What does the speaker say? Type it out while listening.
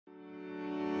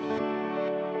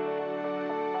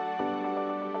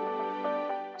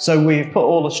So we've put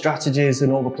all the strategies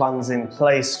and all the plans in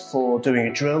place for doing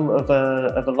a drill of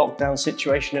a lockdown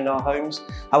situation in our homes.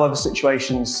 However,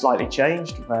 situations slightly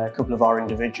changed. A couple of our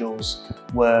individuals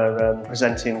were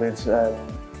presenting with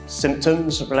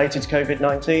symptoms related to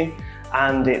COVID-19,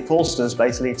 and it forced us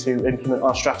basically to implement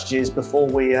our strategies before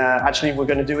we actually were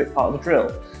going to do it part of the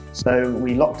drill. So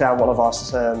we locked down one of our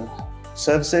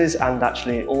services and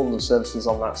actually all the services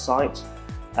on that site.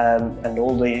 And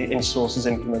all the in-sources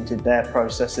implemented their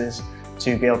processes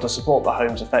to be able to support the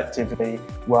homes effectively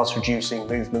whilst reducing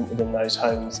movement within those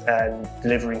homes and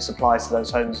delivering supplies to those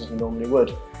homes as we normally would.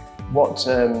 What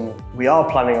we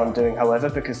are planning on doing, however,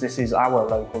 because this is our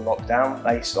local lockdown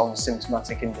based on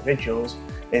symptomatic individuals,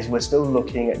 is we're still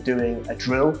looking at doing a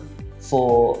drill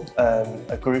for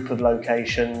a group of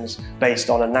locations based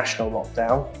on a national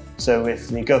lockdown. So if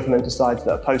the government decides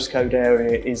that a postcode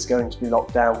area is going to be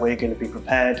locked down, we're going to be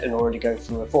prepared and already go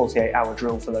through a 48-hour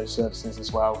drill for those services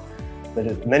as well. But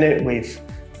at the minute, we've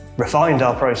refined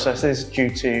our processes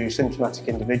due to symptomatic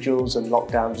individuals and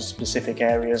lockdowns of specific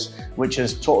areas, which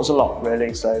has taught us a lot,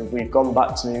 really. So we've gone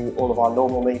back to all of our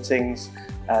normal meetings,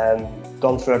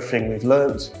 gone through everything we've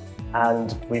learnt,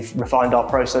 and we've refined our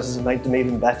processes and made them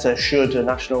even better should a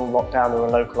national lockdown or a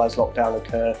localised lockdown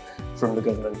occur from the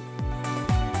government.